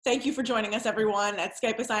Thank you for joining us, everyone, at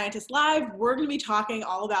Skype a Scientist Live. We're going to be talking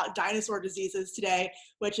all about dinosaur diseases today,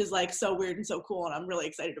 which is like so weird and so cool, and I'm really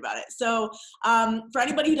excited about it. So for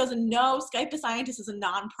anybody who doesn't know, Skype a Scientist is a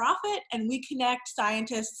nonprofit, and we connect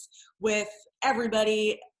scientists with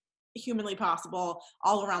everybody humanly possible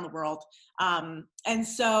all around the world. And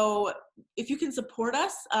so if you can support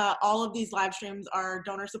us, all of these live streams are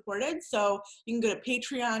donor supported. So you can go to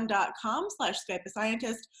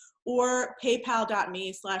patreon.com/SkypeAScientist or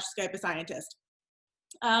paypal.me/SkypeAScientist.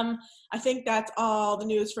 I think that's all the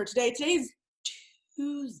news for today. Today's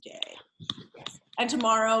Tuesday. And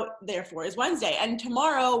tomorrow, therefore, is Wednesday. And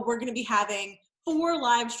tomorrow we're going to be having 4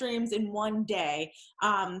 live streams in one day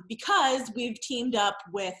because we've teamed up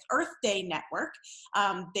with Earth Day Network.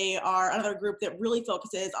 They are another group that really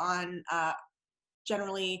focuses on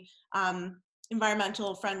generally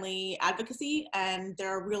environmental friendly advocacy, and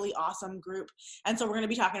they're a really awesome group. And so we're going to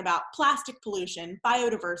be talking about plastic pollution,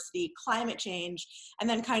 biodiversity, climate change, and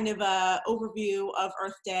then kind of a overview of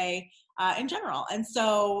Earth Day in general. And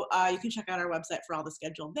so you can check out our website for all the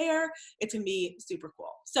schedule there. It's going to be super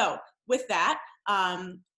cool. So with that,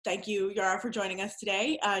 thank you, Yara, for joining us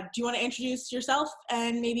today. Do you want to introduce yourself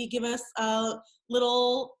and maybe give us a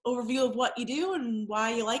little overview of what you do and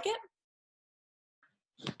why you like it?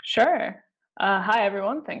 Sure. Hi,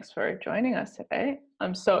 everyone. Thanks for joining us today.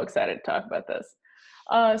 I'm so excited to talk about this.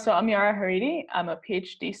 So I'm Yara Haridi. I'm a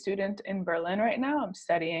PhD student in Berlin right now. I'm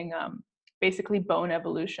studying basically bone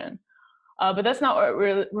evolution. But that's not what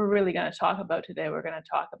we're really going to talk about today. We're going to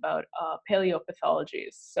talk about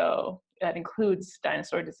paleopathologies. So that includes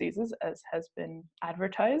dinosaur diseases, as has been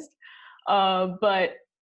advertised. But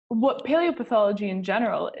what paleopathology in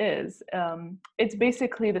general is, it's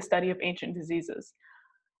basically the study of ancient diseases.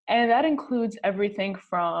 And that includes everything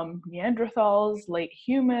from Neanderthals, late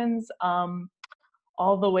humans,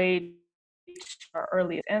 all the way to our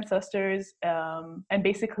earliest ancestors, and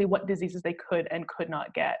basically what diseases they could and could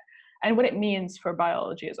not get, and what it means for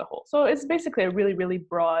biology as a whole. So it's basically a really, really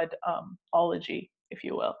broad ology, if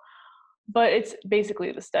you will. But it's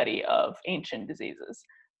basically the study of ancient diseases.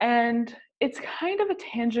 And it's kind of a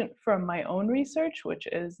tangent from my own research, which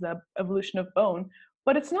is the evolution of bone,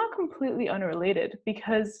 but it's not completely unrelated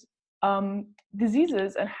because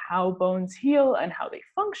diseases and how bones heal and how they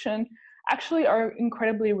function actually are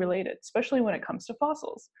incredibly related, especially when it comes to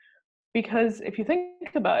fossils. Because if you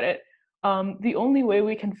think about it, the only way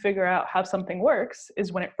we can figure out how something works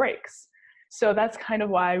is when it breaks. So that's kind of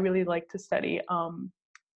why I really like to study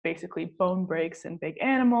basically bone breaks in big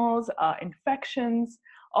animals, infections,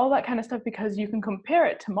 all that kind of stuff, because you can compare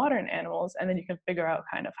it to modern animals and then you can figure out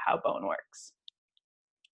kind of how bone works.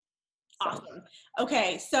 Awesome.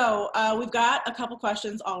 Okay, so we've got a couple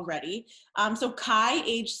questions already. So Kai,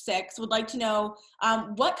 age 6, would like to know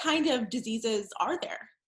what kind of diseases are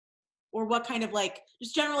there? Or what kind of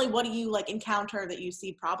just generally, what do you encounter that you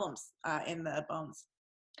see problems in the bones?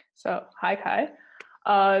 So, hi Kai.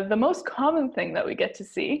 The most common thing that we get to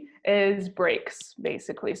see is breaks,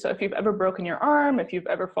 basically. So if you've ever broken your arm, if you've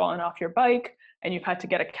ever fallen off your bike and you've had to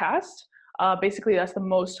get a cast, basically that's the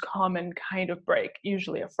most common kind of break,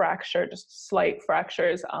 usually a fracture, just slight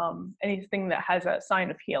fractures, anything that has a sign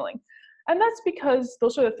of healing. And that's because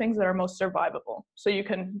those are the things that are most survivable. So you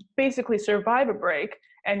can basically survive a break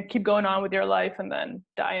and keep going on with your life and then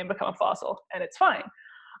die and become a fossil, and it's fine.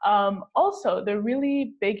 Also, they're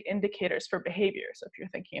really big indicators for behavior. So if you're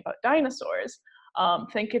thinking about dinosaurs,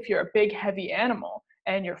 think if you're a big, heavy animal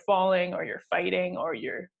and you're falling or you're fighting or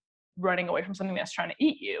you're running away from something that's trying to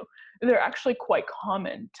eat you, they're actually quite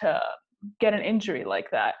common to get an injury like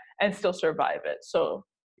that and still survive it. So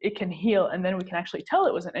it can heal, and then we can actually tell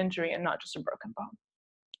it was an injury and not just a broken bone.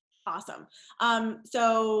 Awesome.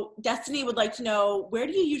 So Destiny would like to know, where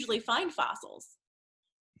do you usually find fossils?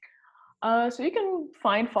 So you can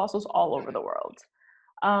find fossils all over the world.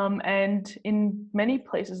 And in many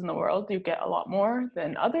places in the world, you get a lot more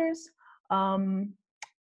than others.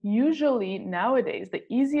 Usually nowadays, the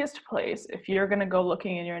easiest place, if you're going to go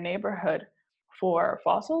looking in your neighborhood for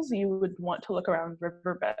fossils, you would want to look around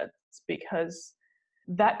riverbeds, because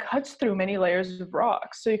that cuts through many layers of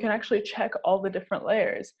rocks. So you can actually check all the different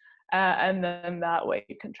layers. And then that way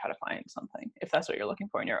you can try to find something, if that's what you're looking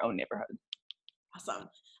for in your own neighborhood. Awesome.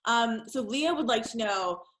 So Leah would like to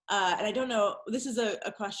know, and I don't know, this is a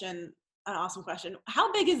question, an awesome question.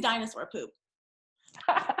 How big is dinosaur poop?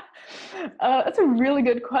 That's a really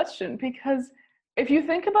good question, because if you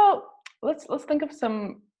think about, let's think of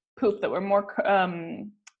some poop that we're more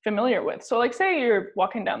familiar with. So like say you're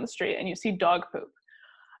walking down the street and you see dog poop.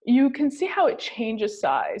 You can see how it changes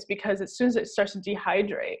size, because as soon as it starts to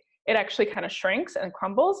dehydrate, it actually kind of shrinks and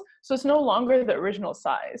crumbles. So it's no longer the original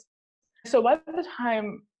size. So by the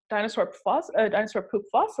time dinosaur poop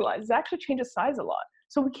fossilizes, it actually changes size a lot.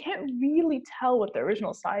 So we can't really tell what the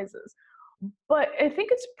original size is. But I think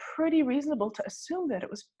it's pretty reasonable to assume that it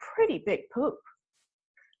was pretty big poop.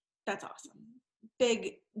 That's awesome.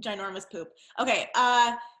 Big, ginormous poop. Okay,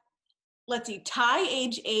 let's see. Ty,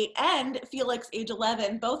 age 8, and Felix, age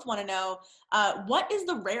 11, both want to know, what is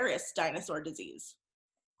the rarest dinosaur disease?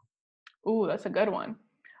 Ooh, that's a good one.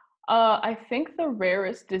 I think the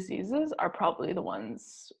rarest diseases are probably the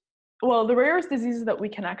rarest diseases that we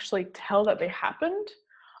can actually tell that they happened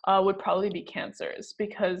would probably be cancers,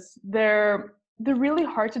 because they're really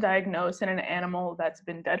hard to diagnose in an animal that's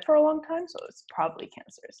been dead for a long time, so it's probably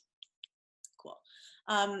cancers. Cool.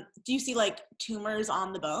 Do you see like tumors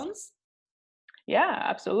on the bones? Yeah,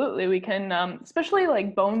 absolutely. We can, especially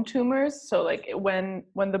like bone tumors. So like when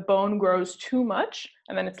the bone grows too much,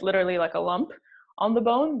 and then it's literally like a lump on the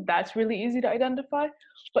bone, that's really easy to identify.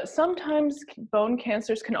 But sometimes bone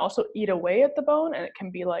cancers can also eat away at the bone, and it can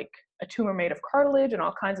be like a tumor made of cartilage and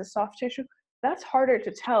all kinds of soft tissue. That's harder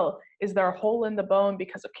to tell. Is there a hole in the bone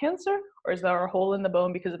because of cancer, or is there a hole in the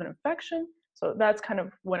bone because of an infection? So that's kind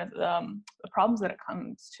of one of the problems that it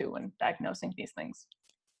comes to when diagnosing these things.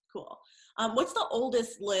 Cool. What's the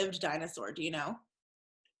oldest lived dinosaur? Do you know?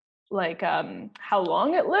 Like how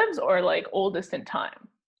long it lives, or like oldest in time?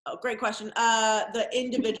 Oh, great question. The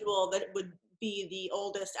individual that would be the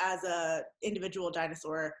oldest as a individual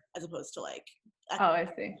dinosaur, as opposed to like Oh, I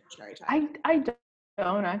see. evolutionary time. I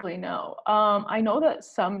don't actually know. I know that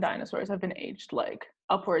some dinosaurs have been aged like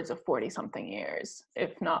upwards of 40 something years,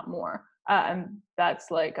 if not more. And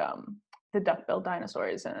that's like the duck-billed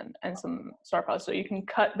dinosaurs and some sauropods. So you can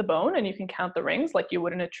cut the bone and you can count the rings like you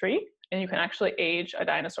would in a tree, and you can actually age a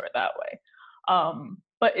dinosaur that way.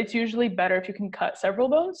 But it's usually better if you can cut several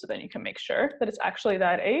bones, so then you can make sure that it's actually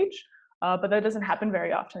that age. But that doesn't happen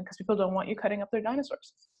very often because people don't want you cutting up their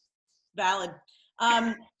dinosaurs. Valid.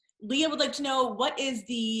 Leah would like to know, what is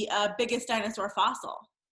the biggest dinosaur fossil?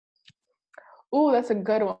 Oh, that's a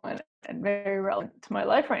good one and very relevant to my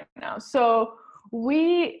life right now. So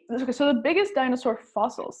the biggest dinosaur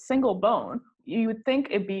fossil, single bone, you would think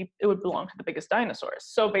it would belong to the biggest dinosaurs.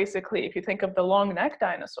 So basically, if you think of the long neck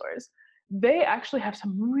dinosaurs, they actually have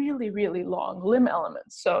some really, really long limb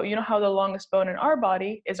elements. So you know how the longest bone in our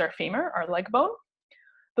body is our femur, our leg bone?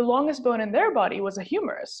 The longest bone in their body was a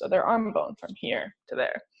humerus, so their arm bone from here to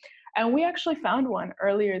there. And we actually found one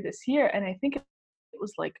earlier this year, and I think it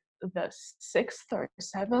was like the 6th or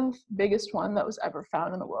 7th biggest one that was ever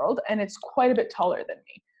found in the world, and it's quite a bit taller than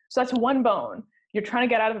me. So that's one bone. You're trying to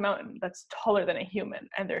get out of the mountain that's taller than a human,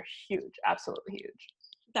 and they're huge, absolutely huge.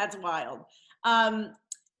 That's wild.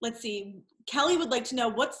 Let's see. Kelly would like to know,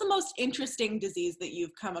 what's the most interesting disease that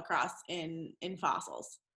you've come across in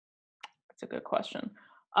fossils? That's a good question.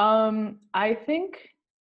 I think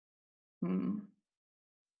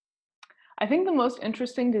the most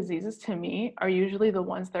interesting diseases to me are usually the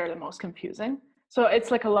ones that are the most confusing. So it's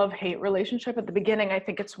like a love-hate relationship. At the beginning, I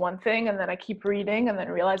think it's one thing, and then I keep reading and then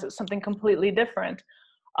realize it's something completely different.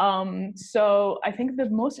 So I think the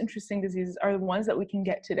most interesting diseases are the ones that we can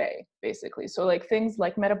get today, basically. So like things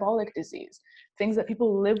like metabolic disease, things that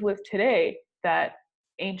people live with today that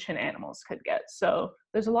ancient animals could get. So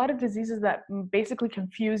there's a lot of diseases that basically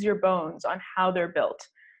confuse your bones on how they're built.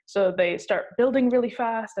 So they start building really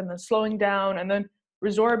fast and then slowing down and then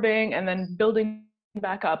resorbing and then building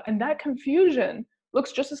back up. And that confusion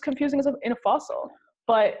looks just as confusing as in a fossil,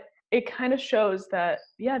 but it kind of shows that,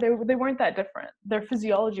 yeah, they weren't that different. Their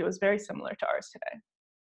physiology was very similar to ours today.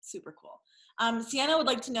 Super cool. Sienna would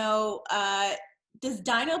like to know, does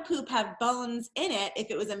dino poop have bones in it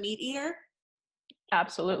if it was a meat eater?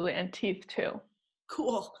 Absolutely, and teeth too.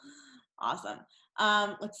 Cool. Awesome.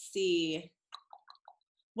 Let's see.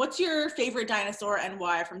 What's your favorite dinosaur and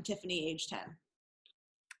why, from Tiffany, age 10?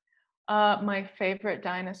 My favorite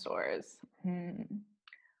dinosaurs. That's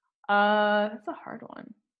a hard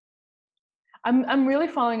one. I'm really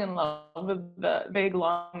falling in love with the big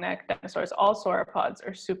long neck dinosaurs. All sauropods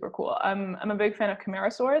are super cool. I'm a big fan of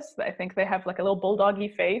Camarasaurs. I think they have like a little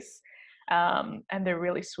bulldoggy face, and they're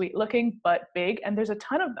really sweet looking but big. And there's a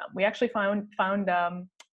ton of them. We actually found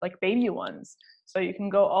like baby ones. So you can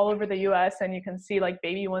go all over the U.S. and you can see like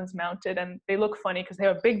baby ones mounted, and they look funny because they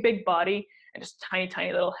have a big body and just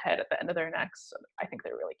tiny little head at the end of their necks. So I think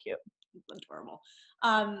they're really cute. Adorable.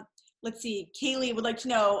 Let's see. Kaylee would like to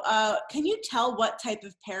know, can you tell what type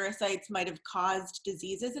of parasites might have caused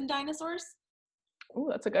diseases in dinosaurs? Oh,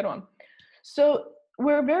 that's a good one. So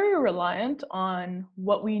we're very reliant on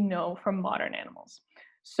what we know from modern animals.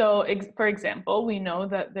 So, for example, we know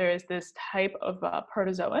that there is this type of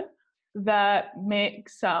protozoan that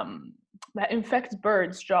that infects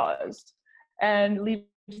birds' jaws and leaves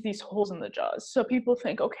these holes in the jaws. So people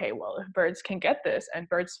think, okay, well, if birds can get this, and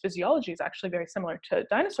birds' physiology is actually very similar to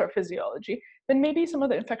dinosaur physiology, then maybe some of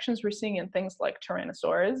the infections we're seeing in things like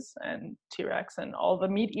Tyrannosaurus and T-Rex and all the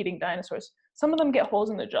meat-eating dinosaurs, some of them get holes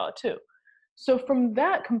in the jaw too. So from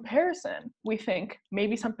that comparison, we think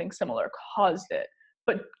maybe something similar caused it.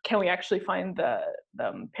 But can we actually find the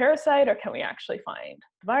parasite, or can we actually find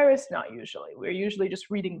the virus? Not usually. We're usually just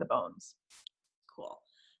reading the bones. Cool.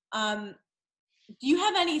 Do you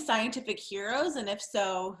have any scientific heroes? And if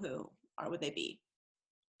so, who or would they be?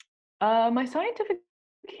 My scientific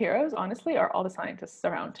heroes, honestly, are all the scientists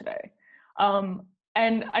around today.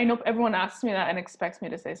 And I know everyone asks me that and expects me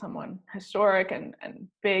to say someone historic and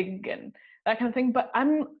big and that kind of thing, but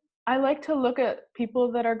I like to look at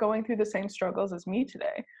people that are going through the same struggles as me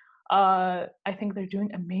today. I think they're doing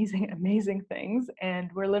amazing, amazing things, and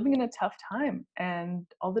we're living in a tough time, and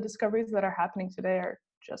all the discoveries that are happening today are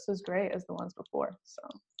just as great as the ones before. So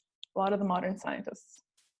a lot of the modern scientists.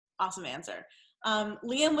 Awesome answer.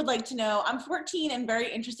 Liam would like to know, I'm 14 and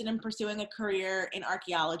very interested in pursuing a career in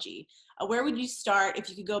archaeology. Where would you start if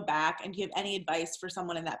you could go back, and do you have any advice for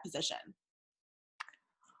someone in that position?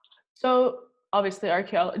 So obviously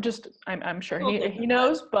archaeologist, I'm sure Okay. he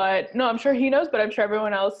knows, but no, I'm sure he knows, but I'm sure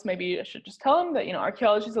everyone else, maybe I should just tell him that,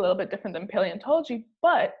 archaeology is a little bit different than paleontology,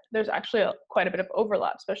 but there's actually quite a bit of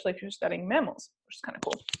overlap, especially if you're studying mammals, which is kind of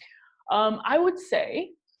cool. I would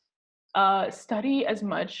say study as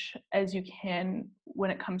much as you can when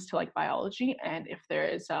it comes to like biology, and if there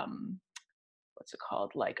is what's it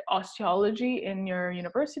called, like osteology in your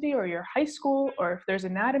university or your high school, or if there's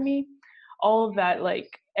anatomy, all of that, like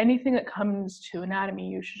anything that comes to anatomy,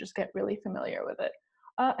 you should just get really familiar with it.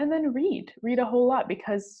 And then read a whole lot,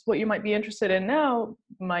 because what you might be interested in now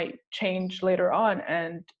might change later on,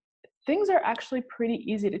 and things are actually pretty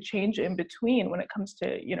easy to change in between when it comes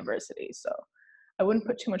to university. So I wouldn't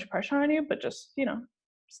put too much pressure on you, but just,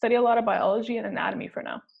 study a lot of biology and anatomy for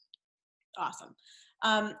now. Awesome.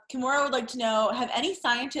 Kimura would like to know, have any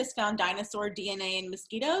scientists found dinosaur DNA in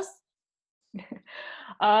mosquitoes?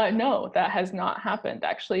 No, that has not happened.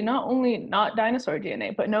 Actually, not only not dinosaur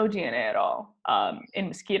DNA, but no DNA at all in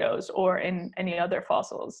mosquitoes or in any other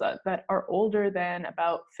fossils that are older than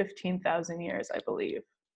about 15,000 years, I believe.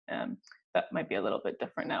 That might be a little bit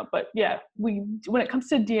different now, but yeah, when it comes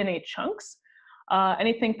to DNA chunks,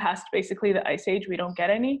 anything past basically the Ice Age, we don't get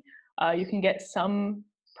any. You can get some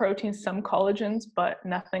proteins, some collagens, but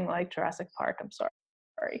nothing like Jurassic Park. I'm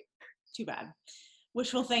sorry. Too bad.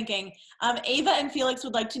 Wishful thinking. Ava and Felix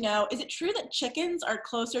would like to know, is it true that chickens are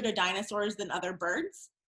closer to dinosaurs than other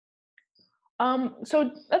birds?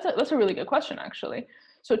 So that's a really good question, actually.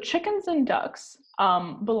 So chickens and ducks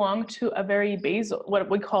belong to a very basal, what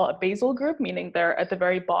we call a basal group, meaning they're at the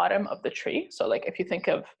very bottom of the tree. So like if you think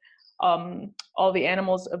of all the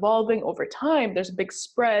animals evolving over time, there's a big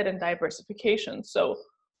spread and diversification. So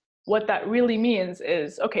what that really means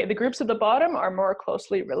is, okay, the groups at the bottom are more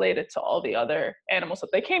closely related to all the other animals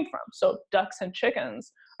that they came from. So ducks and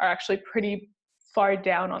chickens are actually pretty far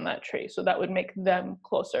down on that tree. So that would make them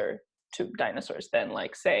closer to dinosaurs than,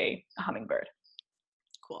 like, say, a hummingbird.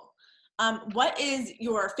 Cool. What is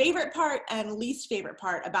your favorite part and least favorite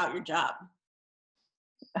part about your job?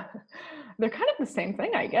 They're kind of the same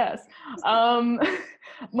thing, I guess.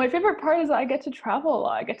 My favorite part is I get to travel a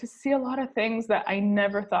lot. I get to see a lot of things that I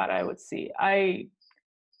never thought I would see. I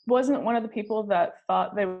wasn't one of the people that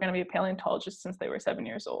thought they were going to be a paleontologist since they were 7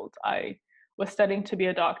 years old. I was studying to be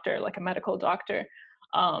a doctor, like a medical doctor.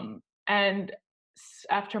 And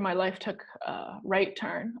after my life took a right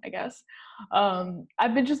turn, I guess,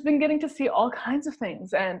 I've been getting to see all kinds of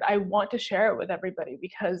things, and I want to share it with everybody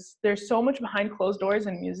because there's so much behind closed doors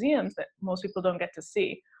in museums that most people don't get to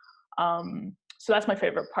see. So that's my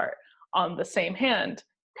favorite part. On the same hand,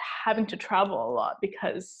 having to travel a lot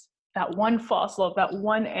because that one fossil of that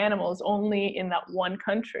one animal is only in that one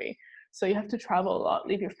country. So you have to travel a lot,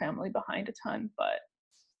 leave your family behind a ton, but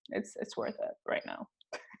it's worth it right now.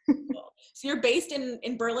 So you're based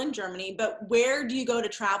in Berlin, Germany, but where do you go to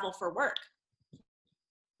travel for work?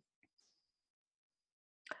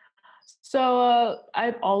 So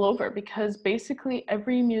I'm all over, because basically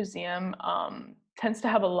every museum tends to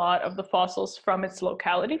have a lot of the fossils from its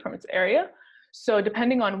locality, from its area. So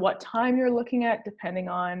depending on what time you're looking at, depending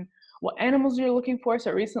on what animals you're looking for.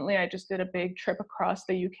 So recently I just did a big trip across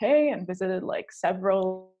the UK and visited like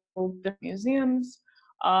several different museums.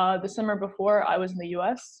 The summer before I was in the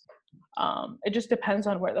US. It just depends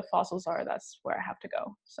on where the fossils are. That's where I have to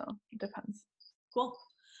go. So it depends. Cool.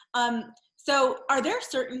 So are there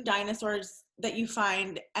certain dinosaurs that you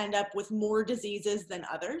find end up with more diseases than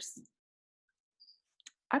others?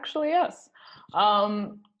 Actually, yes.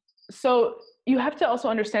 So you have to also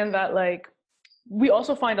understand that like we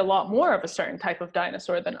also find a lot more of a certain type of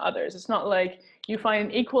dinosaur than others. It's not like you find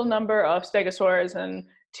an equal number of stegosaurs and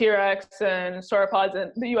T-Rex and sauropods,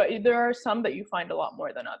 and there are some that you find a lot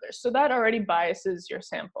more than others. So that already biases your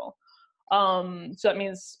sample. So that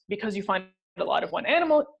means because you find a lot of one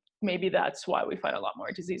animal, maybe that's why we find a lot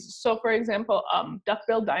more diseases. So for example,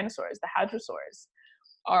 duck-billed dinosaurs, the hadrosaurs,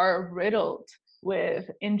 are riddled with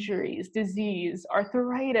injuries, disease,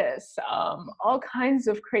 arthritis, all kinds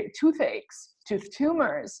of toothaches, tooth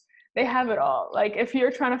tumors. They have it all. Like if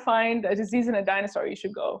you're trying to find a disease in a dinosaur, you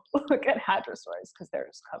should go look at hadrosaurs because they're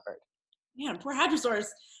just covered. Man, poor hadrosaurs.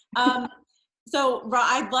 So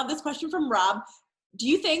I love this question from Rob. Do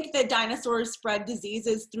you think that dinosaurs spread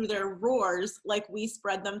diseases through their roars like we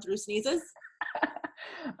spread them through sneezes?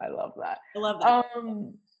 I love that. I love that.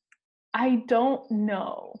 I don't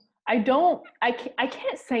know. I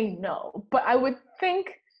can't say no, but I would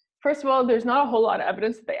think, first of all, there's not a whole lot of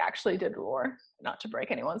evidence that they actually did roar, not to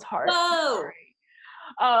break anyone's heart. Whoa!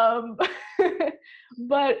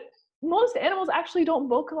 But most animals actually don't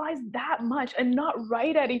vocalize that much and not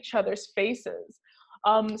right at each other's faces.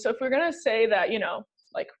 So if we're gonna say that, you know,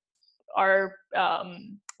 like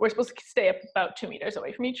we're supposed to stay about 2 meters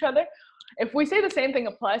away from each other, if we say the same thing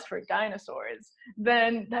applies for dinosaurs,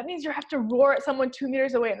 then that means you have to roar at someone 2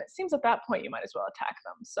 meters away, and it seems at that point you might as well attack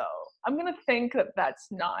them. So I'm gonna think that that's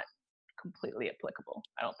not completely applicable.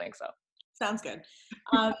 I don't think so. Sounds good.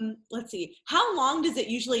 Let's see. How long does it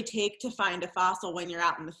usually take to find a fossil when you're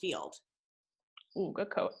out in the field? Ooh,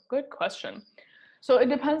 good question. So it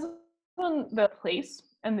depends on the place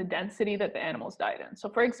and the density that the animals died in. So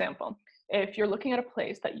for example, if you're looking at a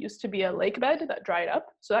place that used to be a lake bed that dried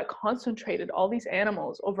up, so that concentrated all these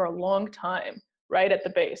animals over a long time right at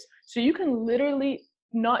the base. So you can literally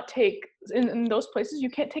not take, in those places, you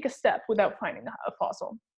can't take a step without finding a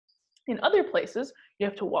fossil. In other places, you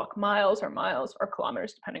have to walk miles or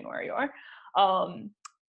kilometers, depending on where you are,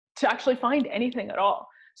 to actually find anything at all.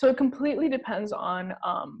 So it completely depends on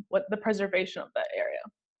what the preservation of that area.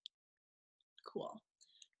 Cool.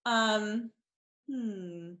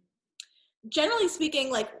 Generally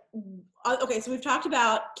speaking, like, okay, so we've talked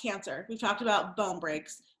about cancer, we've talked about bone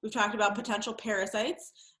breaks, we've talked about potential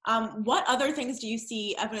parasites. What other things do you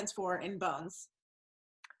see evidence for in bones?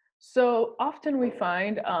 So often we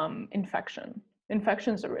find infection.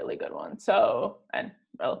 Infection's a really good one. So, and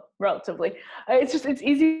well, relatively, it's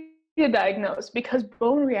easy to diagnose because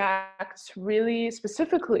bone reacts really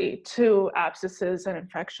specifically to abscesses and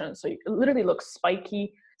infections. So it literally looks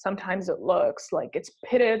spiky. Sometimes it looks like it's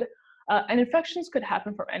pitted. And infections could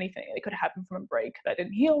happen from anything. They could happen from a break that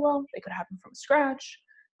didn't heal well. They could happen from a scratch.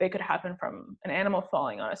 They could happen from an animal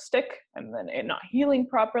falling on a stick and then it not healing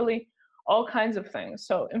properly. All kinds of things.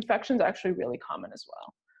 So infection's actually really common as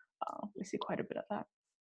well. We see quite a bit of that.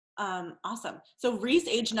 Awesome. So Reese,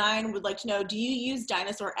 age 9, would like to know, do you use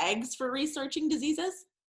dinosaur eggs for researching diseases?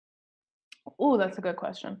 Oh, that's a good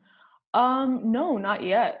question. No, not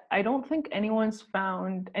yet. I don't think anyone's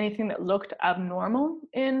found anything that looked abnormal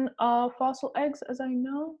in fossil eggs, as I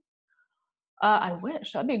know. I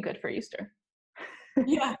wish. That'd be good for Easter.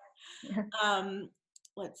 Yeah.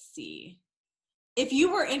 Let's see. If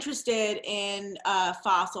you were interested in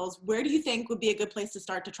fossils, where do you think would be a good place to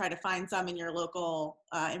start to try to find some in your local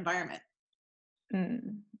environment? That's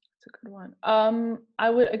a good one. I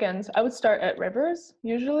would start at rivers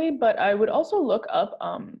usually, but I would also look up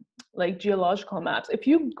like geological maps. If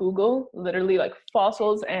you Google literally like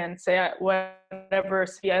fossils and say whatever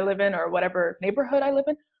city I live in or whatever neighborhood I live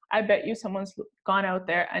in, I bet you someone's gone out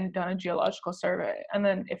there and done a geological survey. And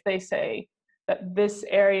then if they say that this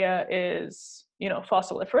area is, you know,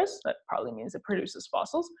 fossiliferous, that probably means it produces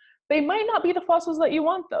fossils. They might not be the fossils that you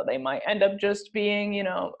want though. They might end up just being, you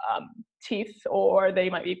know, teeth, or they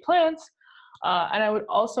might be plants. And I would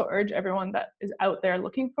also urge everyone that is out there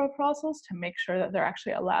looking for fossils to make sure that they're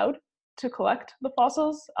actually allowed to collect the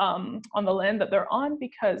fossils on the land that they're on,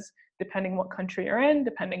 because depending what country you're in,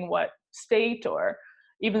 depending what state, or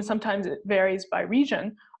even sometimes it varies by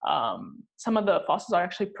region, some of the fossils are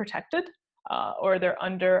actually protected or they're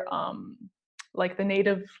under like the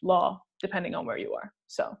native law, depending on where you are.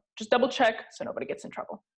 So just double check so nobody gets in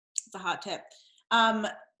trouble. It's a hot tip.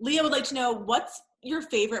 Leah would like to know, what's your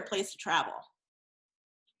favorite place to travel?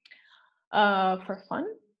 For fun?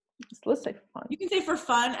 Let's say for fun. You can say for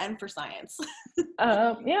fun and for science.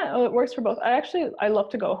 Yeah, it works for both. I love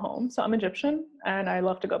to go home. So I'm Egyptian and I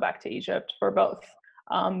love to go back to Egypt for both.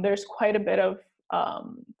 There's quite a bit of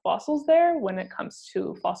fossils there when it comes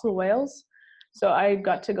to fossil whales. So I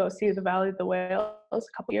got to go see the Valley of the Whales a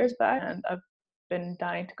couple years back, and I've been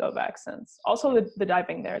dying to go back since. Also, the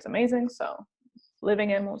diving there is amazing. So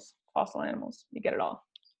living animals, fossil animals, you get it all.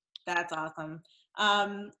 That's awesome.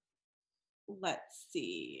 Let's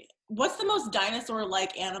see. What's the most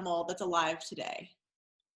dinosaur-like animal that's alive today?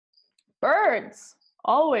 Birds,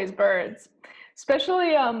 always birds.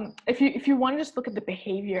 Especially if you want to just look at the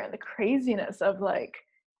behavior and the craziness of like,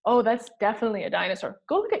 oh, that's definitely a dinosaur.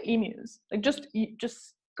 Go look at emus. Like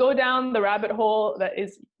just go down the rabbit hole that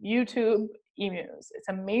is YouTube emus. It's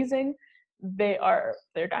amazing. They're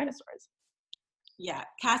dinosaurs. Yeah,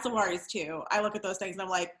 cassowaries too. I look at those things and I'm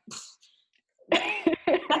like,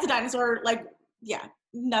 that's a dinosaur. Like, yeah,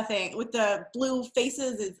 nothing with the blue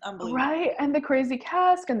faces is unbelievable. Right, and the crazy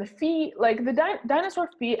casque and the feet, like the dinosaur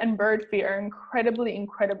feet and bird feet are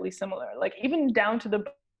incredibly similar. Like even down to the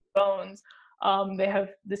bones, they have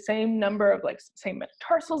the same number of like same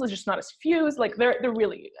metatarsals. It's just not as fused. Like they're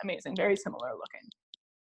really amazing, very similar looking.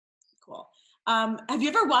 Cool. Have you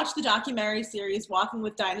ever watched the documentary series Walking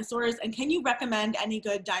with Dinosaurs? And can you recommend any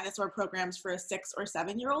good dinosaur programs for a 6 or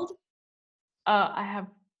 7-year-old? I'm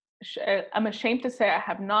ashamed to say I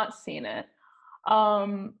have not seen it.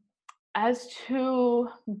 As to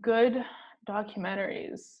good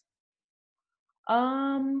documentaries,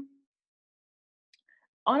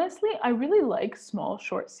 honestly, I really like small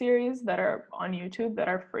short series that are on YouTube that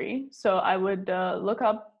are free. So I would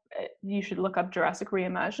you should look up Jurassic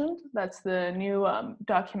Reimagined. That's the new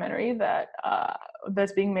documentary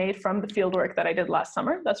that's being made from the fieldwork that I did last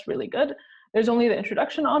summer. That's really good. There's only the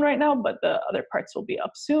introduction on right now, but the other parts will be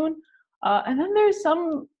up soon. And then there's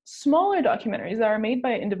some smaller documentaries that are made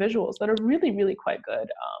by individuals that are really quite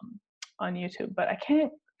good on YouTube, but I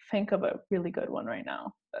can't think of a really good one right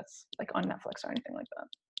now that's like on Netflix or anything like that.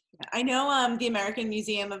 I know the American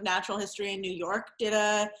Museum of Natural History in New York did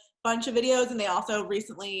a bunch of videos, and they also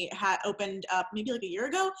recently had opened up, maybe like a year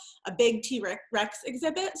ago, a big T-Rex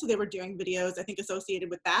exhibit. So they were doing videos, I think,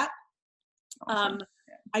 associated with that. Awesome.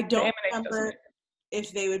 I don't remember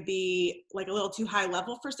if they would be like a little too high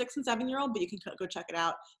level for 6 and 7-year-old, but you can go check it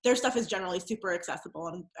out. Their stuff is generally super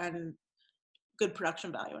accessible and good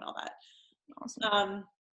production value and all that. Awesome.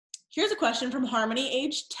 Here's a question from Harmony,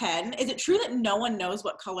 age 10. Is it true that no one knows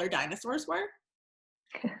what color dinosaurs were?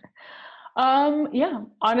 Yeah,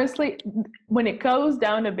 honestly, when it goes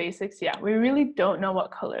down to basics, yeah, we really don't know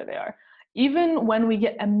what color they are. Even when we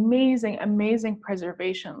get amazing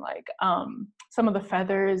preservation, like some of the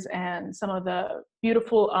feathers and some of the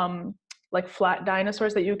beautiful like flat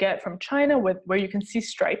dinosaurs that you get from China where you can see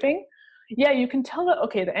striping. Yeah, you can tell that,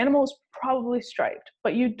 okay, the animal is probably striped,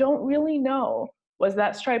 but you don't really know, was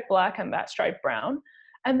that stripe black and that stripe brown?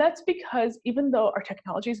 And that's because even though our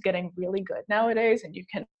technology is getting really good nowadays and you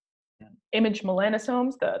can image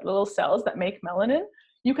melanosomes, the little cells that make melanin,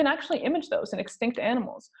 you can actually image those in extinct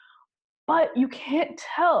animals. But you can't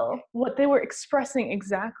tell what they were expressing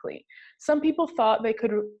exactly. Some people thought they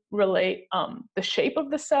could relate the shape of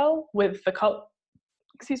the cell with the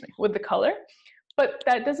color, but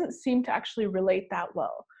that doesn't seem to actually relate that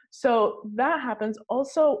well. So that happens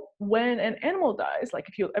also when an animal dies. Like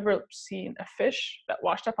if you've ever seen a fish that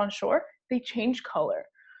washed up on shore, they change color.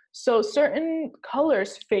 So certain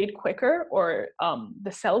colors fade quicker, or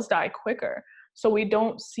the cells die quicker, so we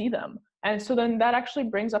don't see them. And so then that actually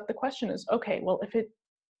brings up the question is, okay, well,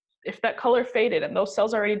 if that color faded and those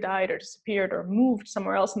cells already died or disappeared or moved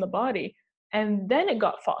somewhere else in the body, and then it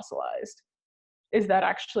got fossilized, is that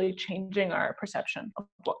actually changing our perception of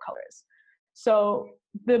what color is? So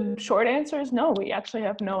the short answer is no, we actually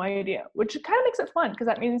have no idea, which kind of makes it fun because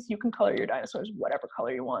that means you can color your dinosaurs whatever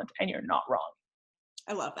color you want and you're not wrong.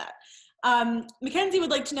 I love that. Mackenzie would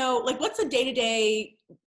like to know, like, what's a day-to-day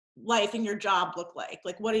life and your job look like?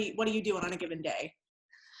 Like, what are you doing on a given day?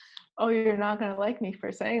 Oh, you're not going to like me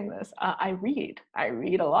for saying this. I read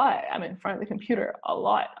a lot. I'm in front of the computer a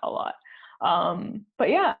lot. But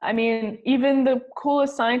yeah, I mean, even the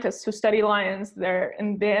coolest scientists who study lions, they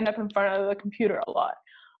end up in front of the computer a lot.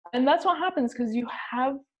 And that's what happens because you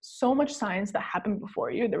have so much science that happened before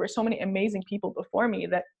you. There were so many amazing people before me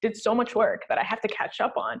that did so much work that I have to catch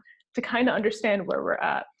up on to kind of understand where we're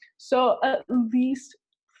at. So at least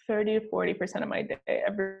 30 to 40% of my day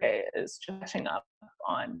every day is just catching up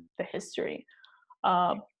on the history.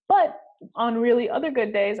 But on really other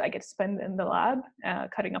good days, I get to spend in the lab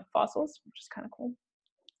cutting up fossils, which is kind of cool.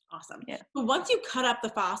 Awesome. Yeah. But once you cut up the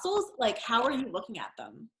fossils, like, how are you looking at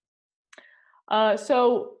them?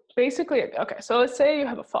 So basically, okay, so let's say you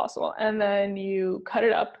have a fossil and then you cut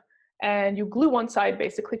it up and you glue one side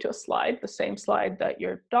basically to a slide, the same slide that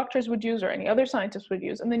your doctors would use or any other scientist would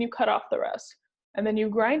use, and then you cut off the rest. And then you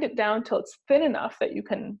grind it down till it's thin enough that you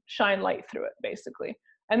can shine light through it, basically.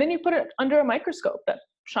 And then you put it under a microscope that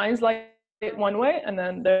shines light one way, and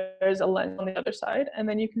then there's a lens on the other side, and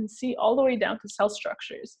then you can see all the way down to cell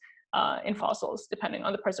structures in fossils, depending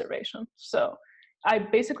on the preservation. So I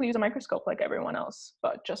basically use a microscope like everyone else,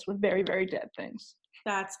 but just with very, very dead things.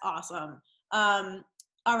 That's awesome.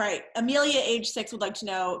 All right, Amelia, age 6, would like to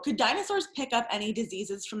know, could dinosaurs pick up any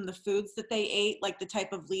diseases from the foods that they ate, like the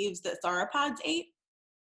type of leaves that sauropods ate?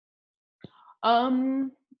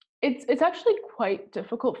 It's actually quite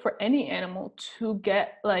difficult for any animal to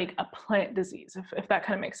get like a plant disease, if that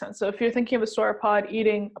kind of makes sense. So if you're thinking of a sauropod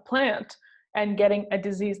eating a plant and getting a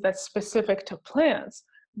disease that's specific to plants,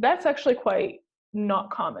 that's actually quite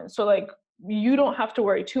not common. So like you don't have to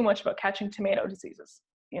worry too much about catching tomato diseases,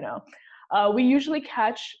 you know. We usually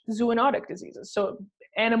catch zoonotic diseases, so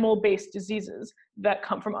animal-based diseases that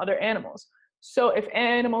come from other animals. So if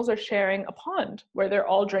animals are sharing a pond where they're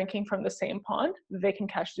all drinking from the same pond, they can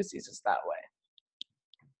catch diseases that way.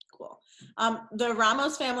 Cool. The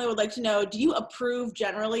Ramos family would like to know, do you approve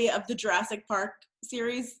generally of the Jurassic Park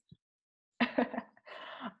series?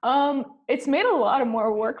 It's made a lot of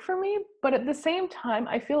more work for me, but at the same time,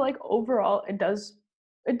 I feel like overall it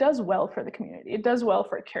does well for the community. It does well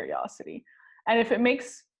for curiosity. And if it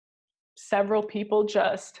makes several people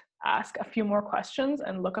just ask a few more questions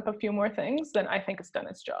and look up a few more things, then I think it's done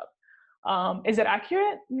its job. Is it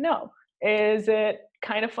accurate? No. Is it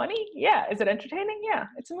kind of funny? Yeah. Is it entertaining? Yeah.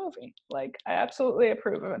 It's a movie. Like, I absolutely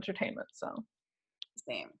approve of entertainment, so.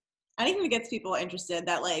 Same. Anything that gets people interested,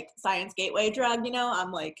 that like science gateway drug, you know,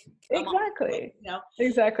 I'm like, Exactly. You know?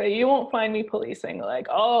 Exactly. You won't find me policing like,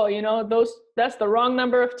 oh, you know, that's the wrong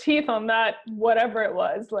number of teeth on that, whatever it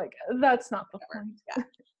was. Like, that's not the point. Yeah.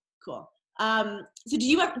 Cool. So do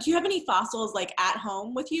you have any fossils like at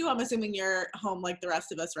home with you? I'm assuming you're home like the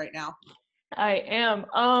rest of us right now. I am.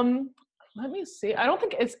 Let me see. I don't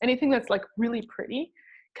think it's anything that's like really pretty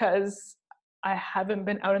because I haven't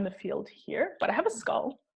been out in the field here, but I have a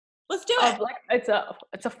skull. Let's do it. Like it's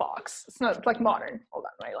a fox. It's not, it's like modern. Hold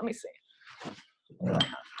on, right? Let me see. I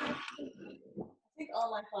think all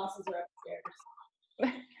my fossils are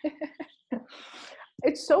upstairs.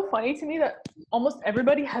 It's so funny to me that almost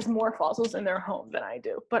everybody has more fossils in their home than I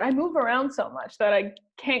do, but I move around so much that I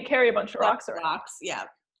can't carry a bunch of rocks around. Rocks, yeah.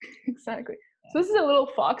 Exactly. So this is a little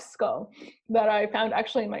fox skull that I found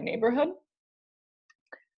actually in my neighborhood.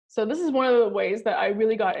 So this is one of the ways that I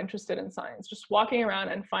really got interested in science, just walking around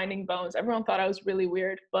and finding bones. Everyone thought I was really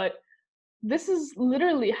weird, but this is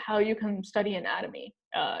literally how you can study anatomy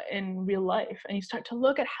in real life. And you start to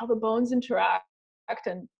look at how the bones interact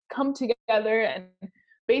and come together, and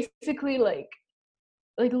basically like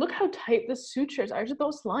look how tight the sutures are to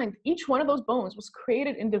those lines. Each one of those bones was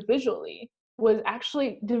created individually, was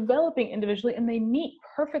actually developing individually, and they meet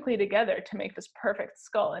perfectly together to make this perfect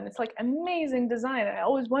skull. And it's like amazing design. And I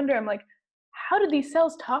always wonder, I'm like, how do these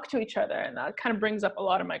cells talk to each other? And that kind of brings up a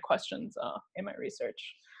lot of my questions in my research.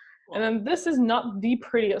 And then this is not the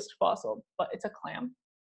prettiest fossil, but it's a clam.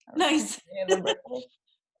 Nice.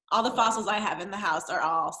 All the fossils I have in the house are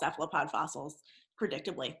all cephalopod fossils,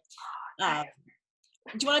 predictably. Do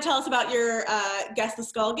you want to tell us about your Guess the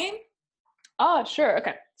Skull game? Sure.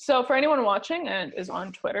 Okay. So for anyone watching and is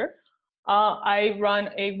on Twitter, I run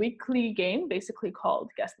a weekly game basically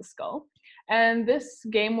called Guess the Skull. And this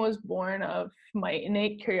game was born of my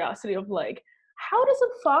innate curiosity of like, how does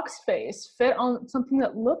a fox face fit on something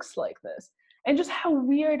that looks like this? And just how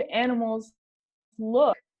weird animals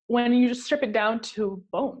look when you just strip it down to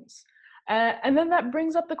bones. And then that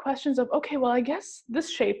brings up the questions of, okay, well, I guess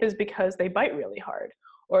this shape is because they bite really hard,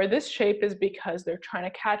 or this shape is because they're trying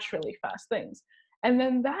to catch really fast things. And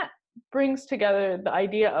then that brings together the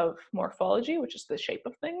idea of morphology, which is the shape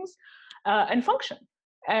of things, and function,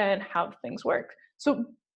 and how things work. So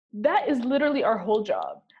that is literally our whole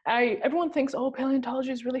job. Everyone thinks, oh,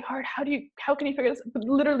 paleontology is really hard. How can you figure this? But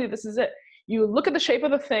literally, this is it. You look at the shape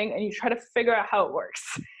of the thing and you try to figure out how it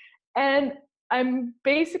works. And I'm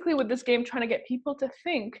basically with this game trying to get people to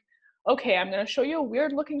think, okay, I'm going to show you a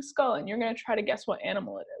weird looking skull and you're going to try to guess what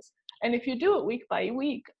animal it is. And if you do it week by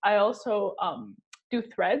week, I also do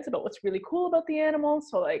threads about what's really cool about the animal.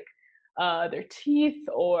 So like their teeth,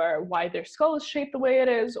 or why their skull is shaped the way it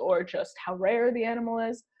is, or just how rare the animal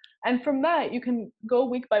is. And from that, you can go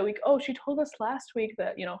week by week. Oh, she told us last week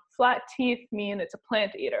that, you know, flat teeth mean it's a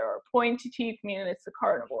plant eater, or pointy teeth mean it's a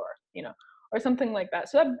carnivore, you know, or something like that.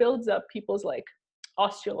 So that builds up people's like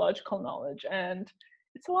osteological knowledge, and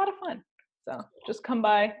it's a lot of fun. So just come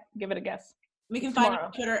by, give it a guess. We can find you Tomorrow.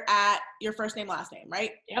 on Twitter at your first name, last name,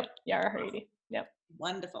 right? Yep, Yara Haridi. Yep.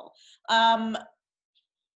 Wonderful.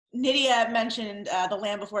 Nydia mentioned the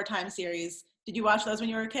Land Before Time series. Did you watch those when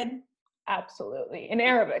you were a kid? Absolutely. In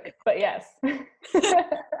Arabic, but yes.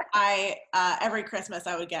 Every Christmas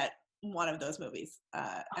I would get one of those movies.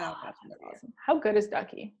 And I would watch them every year. Awesome. How good is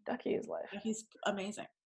Ducky? Ducky is life. He's amazing.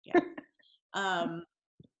 Yeah.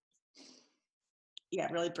 Yeah,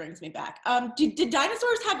 it really brings me back. Did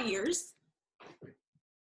dinosaurs have ears?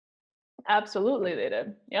 Absolutely, they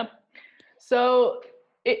did. Yep. So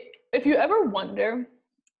if you ever wonder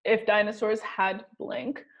if dinosaurs had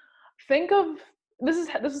blink, think of this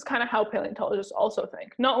is kind of how paleontologists also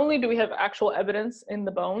think. Not only do we have actual evidence in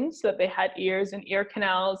the bones that they had ears and ear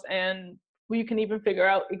canals, and we can even figure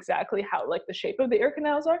out exactly how like the shape of the ear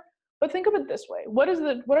canals are, but think of it this way. What are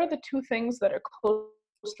the two things that are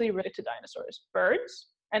closely related to dinosaurs? Birds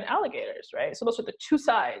and alligators, right? So those are the two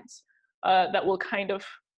sides that will kind of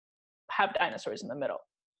have dinosaurs in the middle.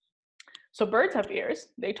 So birds have ears,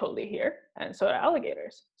 they totally hear, and so do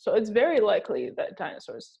alligators. So it's very likely that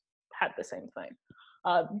dinosaurs had the same thing.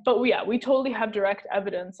 But yeah, we totally have direct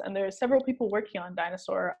evidence, and there are several people working on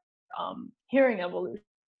dinosaur hearing evolution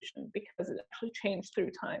because it actually changed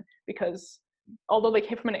through time. Because although they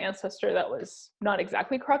came from an ancestor that was not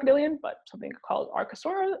exactly crocodilian, but something called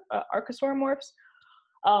archosauromorphs,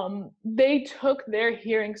 they took their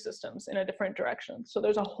hearing systems in a different direction. So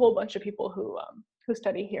there's a whole bunch of people who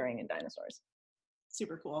study hearing in dinosaurs.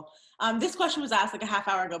 Super cool. This question was asked like a half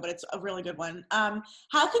hour ago, but it's a really good one. How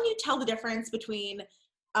can you tell the difference between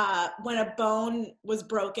when a bone was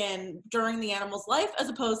broken during the animal's life as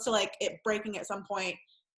opposed to like it breaking at some point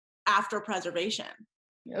after preservation?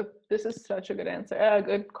 Yep, this is such a good answer. A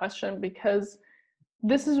good question, because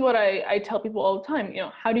this is what I tell people all the time. You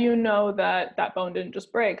know, how do you know that that bone didn't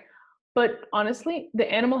just break? But honestly, the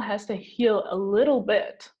animal has to heal a little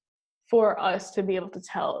bit for us to be able to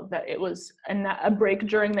tell that it was a break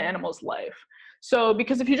during the animal's life. So,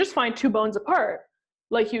 because if you just find two bones apart,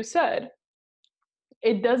 like you said,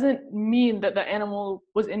 it doesn't mean that the animal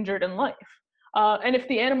was injured in life. And if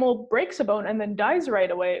the animal breaks a bone and then dies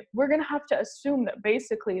right away, we're going to have to assume that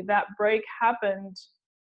basically that break happened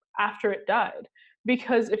after it died.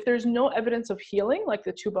 Because if there's no evidence of healing, like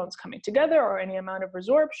the two bones coming together or any amount of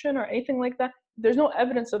resorption or anything like that, there's no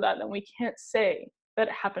evidence of that, then we can't say that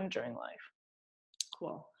it happened during life.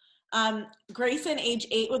 Cool. Grayson, age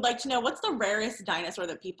 8, would like to know, what's the rarest dinosaur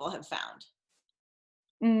that people have found?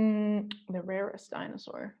 The rarest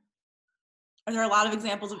dinosaur. Are there a lot of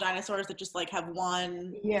examples of dinosaurs that just like have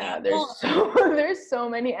one? Yeah, example? there's so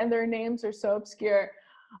many, and their names are so obscure.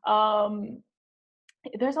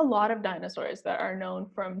 There's a lot of dinosaurs that are known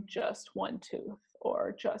from just one tooth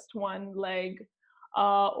or just one leg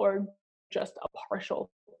or just a partial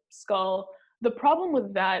skull. The problem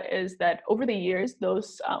with that is that over the years,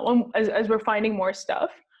 those as we're finding more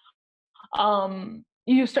stuff,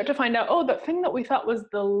 you start to find out, oh, the thing that we thought was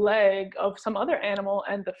the leg of some other animal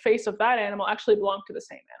and the face of that animal actually belonged to the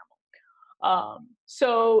same animal.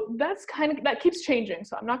 So that keeps changing.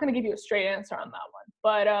 So I'm not going to give you a straight answer on that one,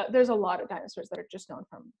 but there's a lot of dinosaurs that are just known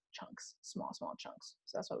from chunks, small chunks.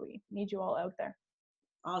 So that's why we need you all out there.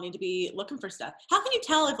 I'll need to be looking for stuff. How can you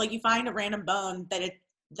tell if like you find a random bone that it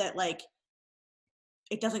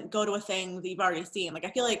doesn't go to a thing that you've already seen? Like,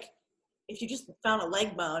 I feel like if you just found a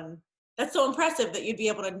leg bone, that's so impressive that you'd be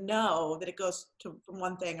able to know that it goes from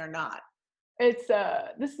one thing or not. This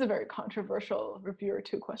is a very controversial reviewer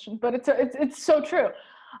 2 question, but it's so true.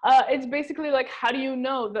 It's basically like, how do you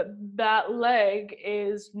know that leg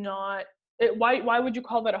is not, why would you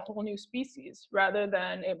call that a whole new species rather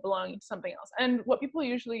than it belonging to something else? And what people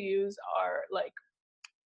usually use are like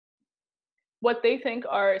what they think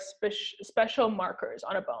are special markers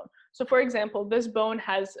on a bone. So for example, this bone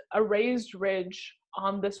has a raised ridge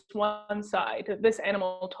on this one side that this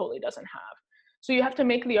animal totally doesn't have. So you have to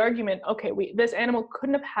make the argument, okay, this animal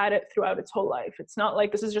couldn't have had it throughout its whole life. It's not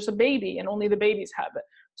like this is just a baby and only the babies have it.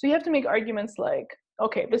 So you have to make arguments like,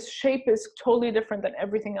 okay, this shape is totally different than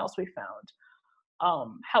everything else we found.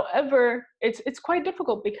 However, it's quite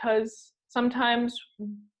difficult because sometimes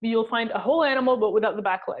you'll find a whole animal but without the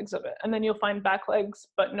back legs of it. And then you'll find back legs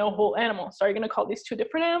but no whole animal. So are you going to call these 2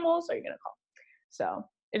 different animals? Or are you going to call? So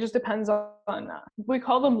it just depends on we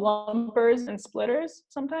call them lumpers and splitters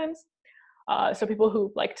sometimes. So people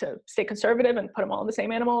who like to stay conservative and put them all in the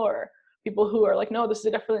same animal, or people who are like, no, this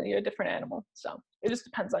is definitely a different animal. So it just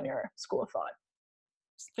depends on your school of thought.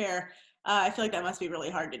 Fair. I feel like that must be really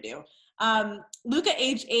hard to do. Luca,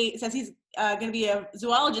 age 8, says he's going to be a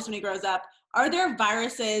zoologist when he grows up. Are there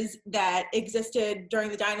viruses that existed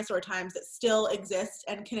during the dinosaur times that still exist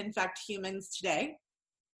and can infect humans today?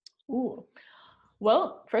 Ooh.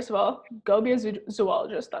 Well, first of all, go be a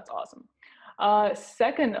zoologist. That's awesome.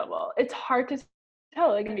 Second of all, it's hard to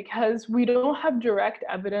tell again because we don't have direct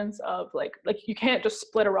evidence of like you can't just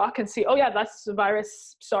split a rock and see, oh yeah, that's the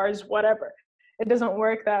virus, SARS, whatever. It doesn't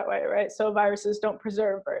work that way, right? So viruses don't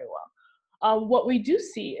preserve very well. What we do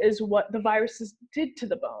see is what the viruses did to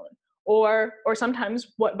the bone, or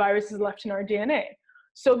sometimes what viruses left in our DNA.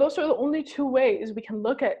 So those are the only two ways we can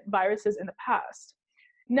look at viruses in the past.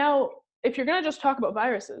 Now, if you're going to just talk about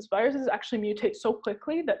viruses actually mutate so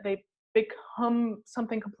quickly that they become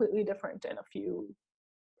something completely different in a few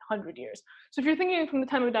hundred years. So if you're thinking from the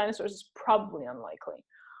time of dinosaurs, it's probably unlikely.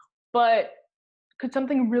 But could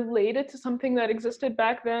something related to something that existed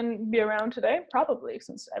back then be around today? Probably,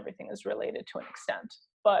 since everything is related to an extent.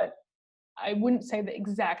 But I wouldn't say the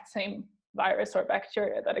exact same virus or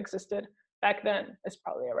bacteria that existed back then is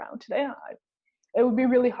probably around today. It would be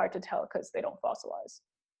really hard to tell because they don't fossilize.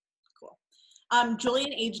 Cool.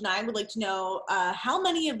 Julian, age 9, would like to know how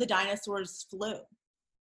many of the dinosaurs flew?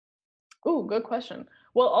 Ooh, good question.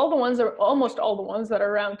 Well, almost all the ones that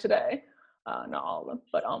are around today. Not all of them,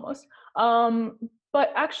 but almost.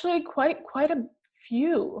 But actually, quite a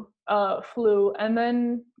few flew, and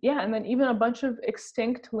then even a bunch of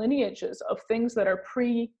extinct lineages of things that are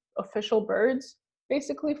pre-official birds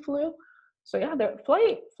basically flew. So yeah, the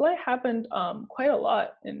flight happened quite a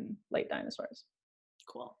lot in late dinosaurs.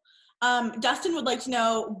 Cool. Dustin would like to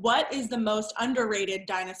know, what is the most underrated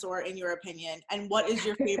dinosaur in your opinion, and what is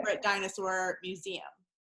your favorite dinosaur museum?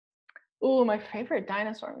 Ooh, my favorite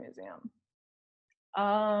dinosaur museum.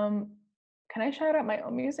 Can I shout out my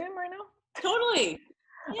own museum right now? Totally.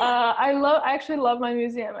 Yeah. I actually love my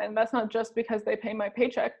museum, and that's not just because they pay my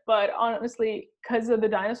paycheck, but honestly, because of the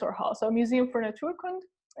dinosaur hall. So Museum für Naturkunde,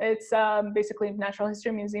 it's basically a natural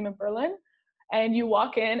history museum in Berlin, and you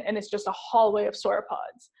walk in and it's just a hallway of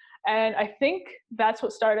sauropods. And I think that's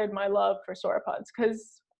what started my love for sauropods,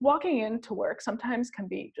 because walking into work sometimes can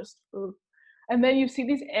be just, ooh. And then you see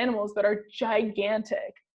these animals that are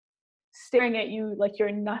gigantic, staring at you like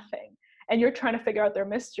you're nothing, and you're trying to figure out their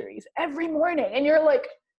mysteries every morning, and you're like,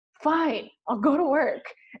 fine, I'll go to work.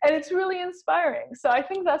 And it's really inspiring. So I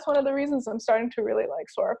think that's one of the reasons I'm starting to really like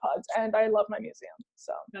sauropods, and I love my museum.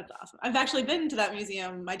 So that's awesome. I've actually been to that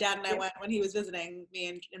museum. My dad and I went when he was visiting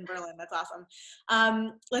me in Berlin. That's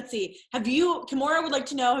awesome. Let's see. Kimura would like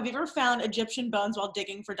to know, have you ever found Egyptian bones while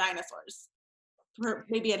digging for dinosaurs?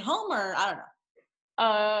 Maybe at home, or I don't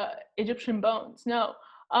know. Egyptian bones, no.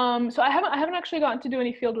 So I haven't actually gotten to do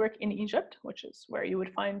any field work in Egypt, which is where you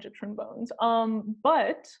would find Egyptian bones.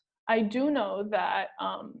 But I do know that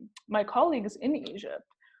my colleagues in Egypt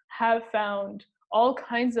have found all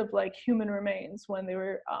kinds of like human remains when they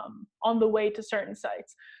were on the way to certain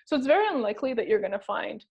sites. So it's very unlikely that you're going to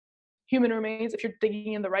find human remains if you're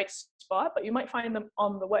digging in the right spot, but you might find them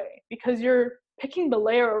on the way because you're picking the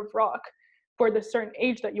layer of rock for the certain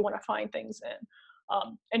age that you want to find things in.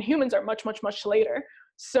 And humans are much later.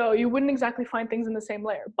 So you wouldn't exactly find things in the same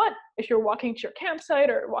layer. But if you're walking to your campsite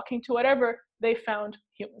or walking to whatever, they found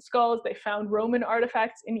human skulls, they found Roman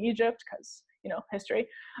artifacts in Egypt, because, history.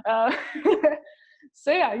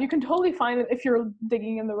 So yeah, you can totally find it if you're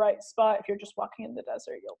digging in the right spot. If you're just walking in the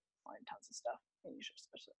desert, you'll find tons of stuff in Egypt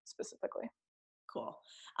specifically. Cool.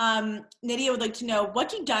 Nydia would like to know, what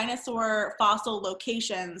do dinosaur fossil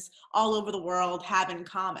locations all over the world have in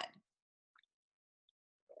common?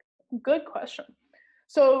 Good question.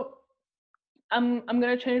 So I'm going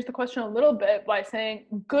to change the question a little bit by saying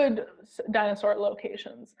good dinosaur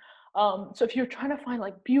locations. So if you're trying to find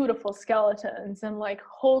like beautiful skeletons and like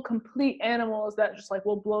whole complete animals that just like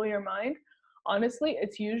will blow your mind, honestly,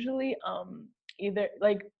 it's usually either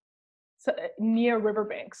like near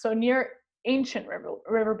riverbanks. So near ancient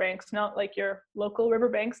riverbanks, not like your local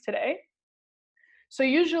riverbanks today. So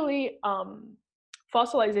usually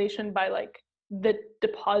fossilization by like the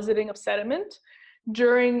depositing of sediment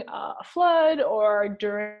during a flood or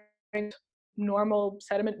during normal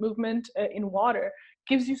sediment movement in water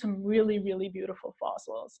gives you some really beautiful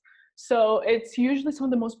fossils. So it's usually some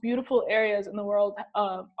of the most beautiful areas in the world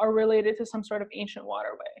are related to some sort of ancient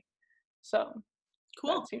waterway. So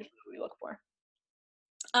cool. That's usually what we look for.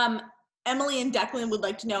 Emily and Declan would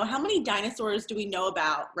like to know, how many dinosaurs do we know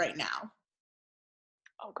about right now?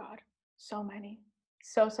 Oh God, so many,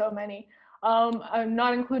 so many. I'm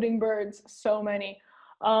not including birds, so many.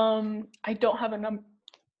 I don't have a number.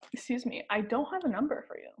 Excuse me, I don't have a number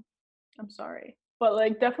for you. I'm sorry, but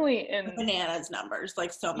like definitely in bananas numbers,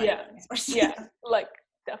 like so many. Yeah, like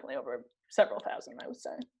definitely over several thousand, I would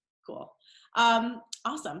say. Cool.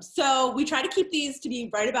 Awesome. So we try to keep these to be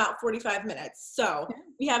right about 45 minutes. So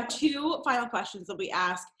we have two final questions that we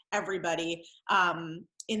ask everybody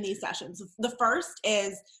in these sessions. The first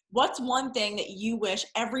is, what's one thing that you wish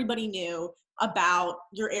everybody knew about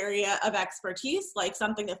your area of expertise, like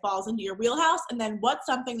something that falls into your wheelhouse? And then what's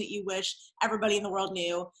something that you wish everybody in the world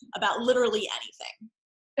knew about literally anything?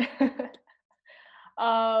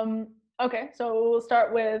 Okay, so we'll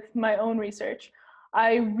start with my own research.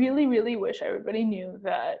 I really, really wish everybody knew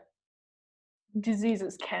that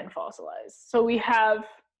diseases can fossilize. So we have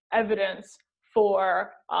evidence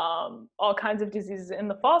for all kinds of diseases in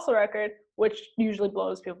the fossil record, which usually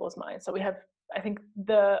blows people's minds. So we have, I think,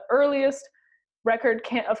 the earliest record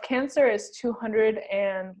of cancer is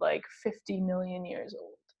 250 million years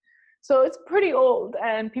old. So it's pretty old,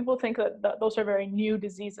 and people think that those are very new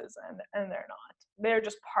diseases, and they're not. They're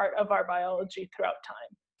just part of our biology throughout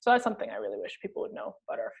time. So that's something I really wish people would know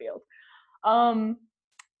about our field.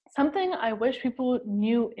 Something I wish people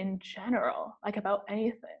knew in general, like about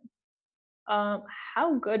anything.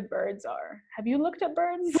 How good birds are. Have you looked at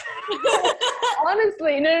birds?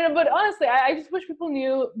 Honestly, no, but honestly, I just wish people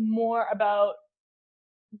knew more about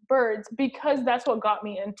birds, because that's what got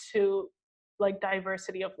me into like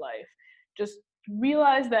diversity of life. Just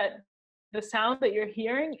realize that the sound that you're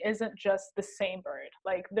hearing isn't just the same bird.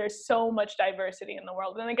 Like, there's so much diversity in the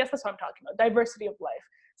world, and I guess that's what I'm talking about, diversity of life.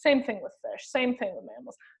 Same thing with fish, same thing with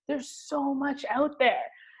mammals. There's so much out there.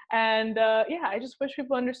 And yeah, I just wish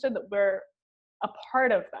people understood that we're a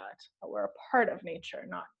part of that we're a part of nature,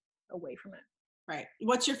 not away from it. Right.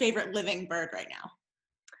 What's your favorite living bird right now?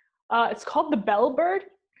 It's called the bellbird,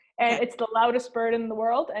 and Okay. it's the loudest bird in the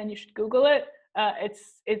world, and you should Google it.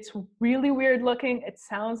 It's really weird looking. It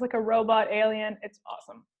sounds like a robot alien. It's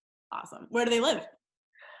awesome. Awesome. Where do they live?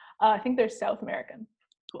 I think they're South American.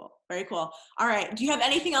 Cool. Very cool. All right. Do you have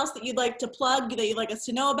anything else that you'd like to plug, that you'd like us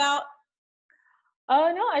to know about?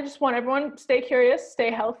 No, I just want everyone to stay curious,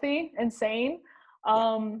 stay healthy and sane.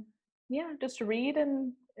 Yeah, just read,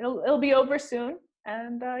 and it'll be over soon.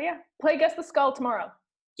 And yeah, play Guess the Skull tomorrow.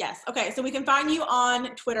 Yes. Okay. So we can find you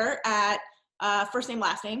on Twitter at first name,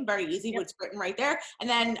 last name. Very easy. Yep. It's written right there. And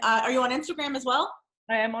then are you on Instagram as well?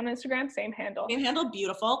 I am on Instagram, same handle. Same handle.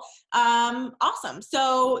 Beautiful. Awesome.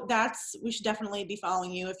 So we should definitely be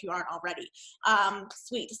following you if you aren't already.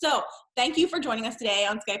 Sweet. So thank you for joining us today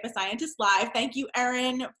on Skype a Scientist Live. Thank you,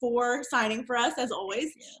 Erin, for signing for us as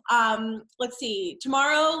always. Let's see.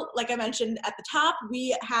 Tomorrow, like I mentioned at the top,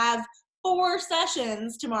 we have 4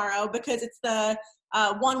 sessions tomorrow because it's the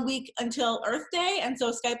 1 week until Earth Day. And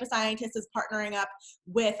so Skype a Scientist is partnering up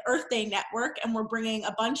with Earth Day Network, and we're bringing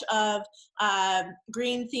a bunch of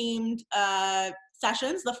green themed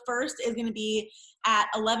sessions. The first is going to be at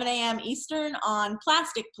 11 a.m. Eastern on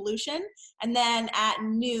plastic pollution. And then at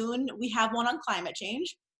noon, we have one on climate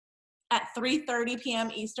change. At 3:30 p.m.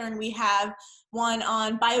 Eastern, we have one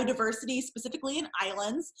on biodiversity, specifically in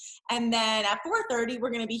islands. And then at 4:30,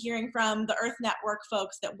 we're going to be hearing from the Earth Network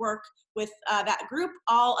folks that work with that group,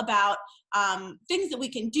 all about things that we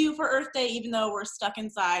can do for Earth Day, even though we're stuck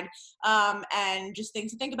inside, and just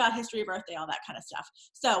things to think about, history of Earth Day, all that kind of stuff.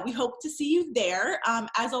 So we hope to see you there.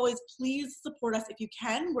 As always, please support us if you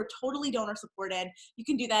can. We're totally donor supported. You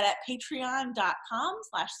can do that at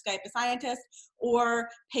patreon.com/SkypeAScientist or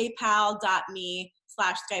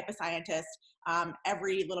paypal.me/SkypeAScientist.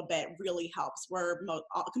 Every little bit really helps. We're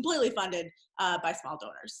completely funded by small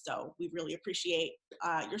donors, so we really appreciate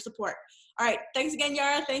your support. All right, thanks again,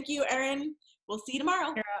 Yara. Thank you, Erin. We'll see you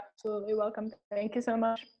tomorrow. You're absolutely welcome. Thank you so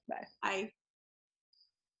much. Bye. Bye.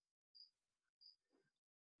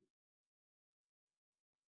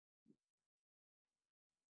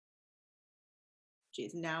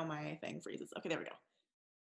 Geez, now my thing freezes. Okay, there we go.